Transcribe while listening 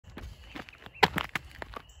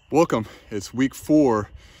Welcome. It's week 4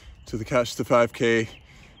 to the Couch to 5K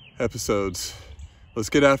episodes. Let's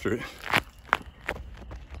get after it.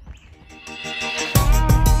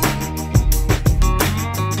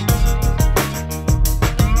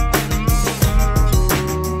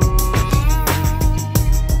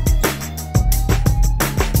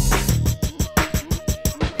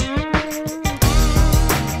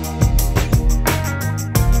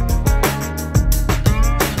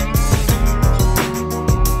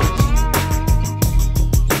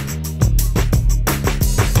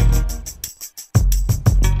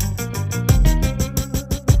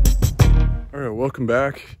 Welcome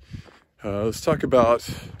back. Let's talk about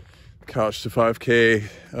Couch to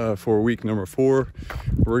 5K for week number 4.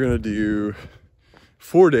 We're going to do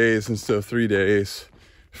 4 days instead of 3 days.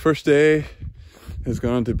 First day is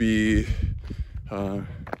going to be kind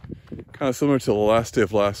of similar to the last day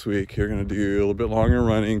of last week. You're going to do a little bit longer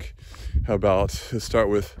running. How about start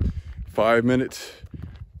with 5-minute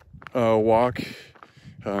walk.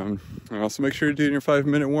 And also make sure you're doing your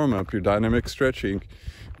 5-minute warm-up, your dynamic stretching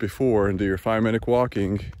before, and do your 5-minute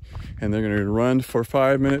walking, and they're going to run for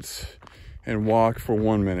 5 minutes and walk for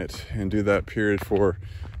 1 minute, and do that period for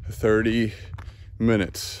 30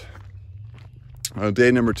 minutes. Day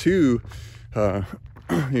number 2, you're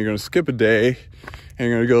going to skip a day, and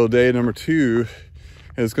you're going to go day number 2,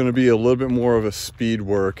 and it's going to be a little bit more of a speed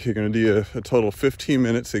work. You're going to do a total of 15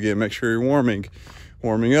 minutes. Again, make sure you're warming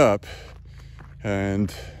up,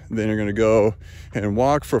 and then you're going to go and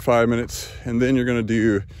walk for 5 minutes, and then you're going to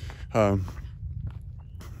do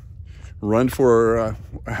run for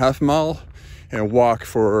a half mile and walk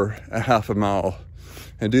for a half a mile,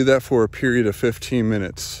 and do that for a period of 15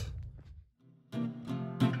 minutes.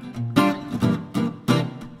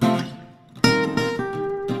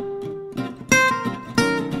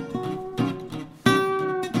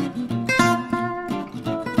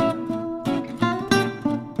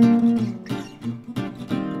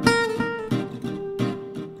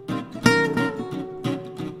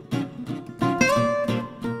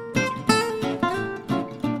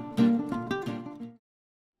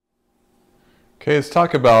 Okay, let's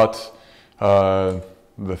talk about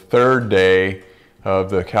the third day of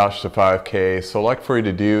the Couch to 5K. So what I'd like for you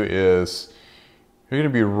to do is you're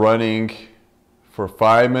going to be running for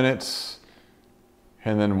 5 minutes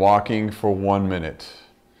and then walking for 1 minute.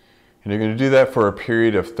 And you're going to do that for a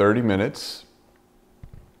period of 30 minutes.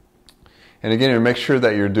 And again, make sure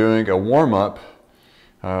that you're doing a warm-up,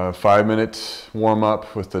 5-minute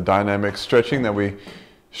warm-up with the dynamic stretching that we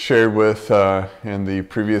shared with in the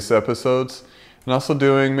previous episodes. And also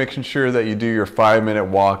making sure that you do your 5-minute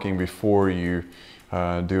walking before you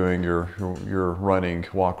doing your running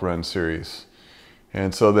walk-run series.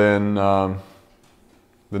 And so then the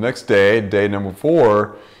next day, day number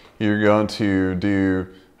 4, you're going to do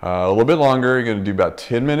a little bit longer. You're going to do about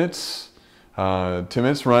 10 minutes, 10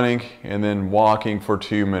 minutes running, and then walking for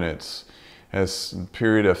 2 minutes. As a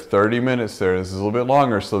period of 30 minutes there. This is a little bit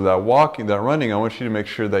longer. So that running, I want you to make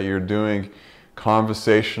sure that you're doing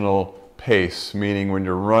conversational pace, meaning when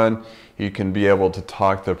you run, you can be able to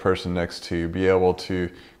talk to the person next to you, be able to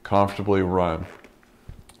comfortably run.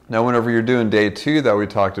 Now, whenever you're doing day 2 that we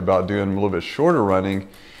talked about doing a little bit shorter running,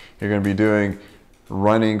 you're going to be doing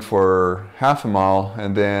running for half a mile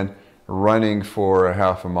and then running for a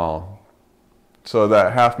half a mile. So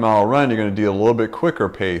that half mile run, you're going to do a little bit quicker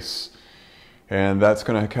pace, and that's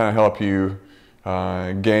going to kind of help you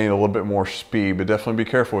gain a little bit more speed, but definitely be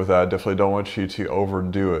careful with that. I definitely don't want you to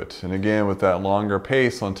overdo it. And again, with that longer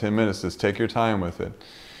pace on 10 minutes, just take your time with it.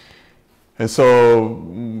 And so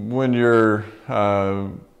when you're,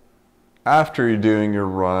 after you're doing your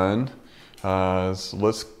run, so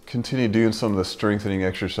let's continue doing some of the strengthening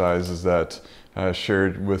exercises that I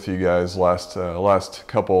shared with you guys last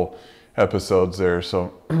couple episodes there.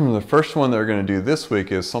 So the first one that we're going to do this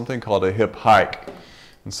week is something called a hip hike.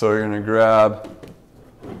 And so you're going to grab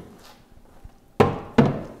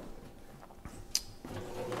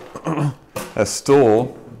a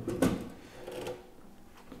stool,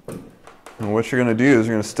 and what you're going to do is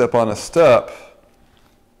you're going to step on a step,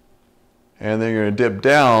 and then you're going to dip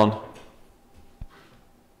down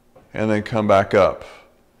and then come back up.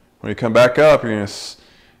 When you come back up, you're going to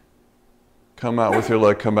come out with your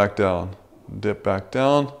leg, come back down, dip back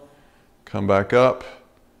down, come back up,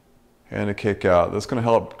 and a kick out. That's going to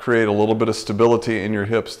help create a little bit of stability in your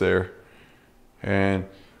hips there, and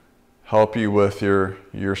help you with your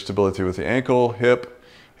stability with the ankle, hip,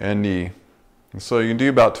 and knee. And so you can do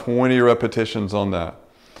about 20 repetitions on that.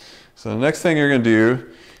 So the next thing you're going to do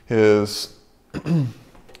is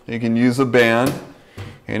you can use a band,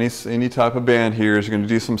 any type of band here. Is you're going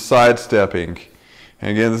to do some side stepping.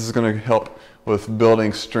 And again, this is going to help with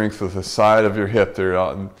building strength with the side of your hip there.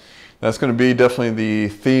 That's going to be definitely the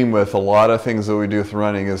theme with a lot of things that we do with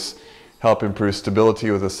running, is help improve stability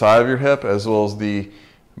with the side of your hip as well as the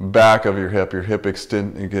back of your hip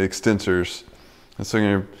extensors. And so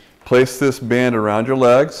you're going to place this band around your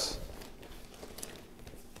legs.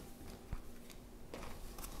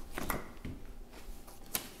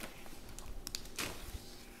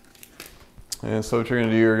 And so what you're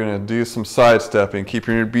going to do, you're going to do some side stepping. Keep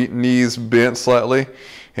your knees bent slightly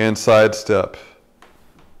and side step.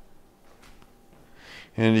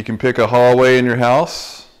 And you can pick a hallway in your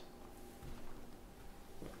house.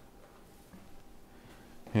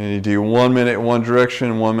 And you do 1 minute in one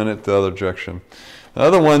direction, 1 minute the other direction. The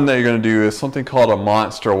other one that you're going to do is something called a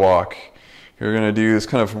monster walk. You're going to do this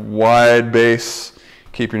kind of wide base,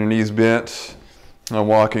 keeping your knees bent, and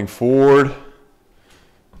walking forward,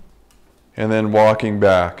 and then walking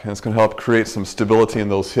back. And it's going to help create some stability in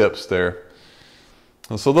those hips there.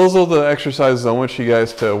 And so those are the exercises I want you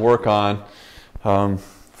guys to work on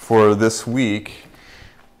for this week.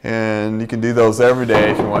 And you can do those every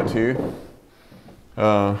day if you want to.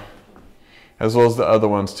 As well as the other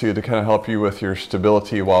ones too, to kind of help you with your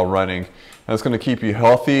stability while running. And it's going to keep you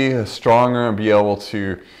healthy, stronger, and be able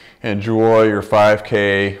to enjoy your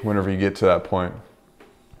 5K whenever you get to that point.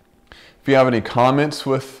 If you have any comments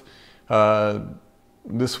with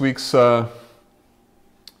this week's Couch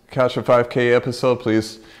to 5K episode,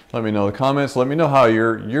 please let me know in the comments. Let me know how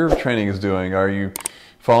your training is doing. Are you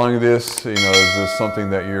following this? Is this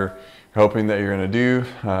something that you're hoping that you're going to do?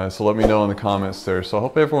 So let me know in the comments there. So I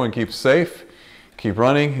hope everyone keeps safe, keep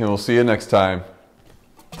running, and we'll see you next time.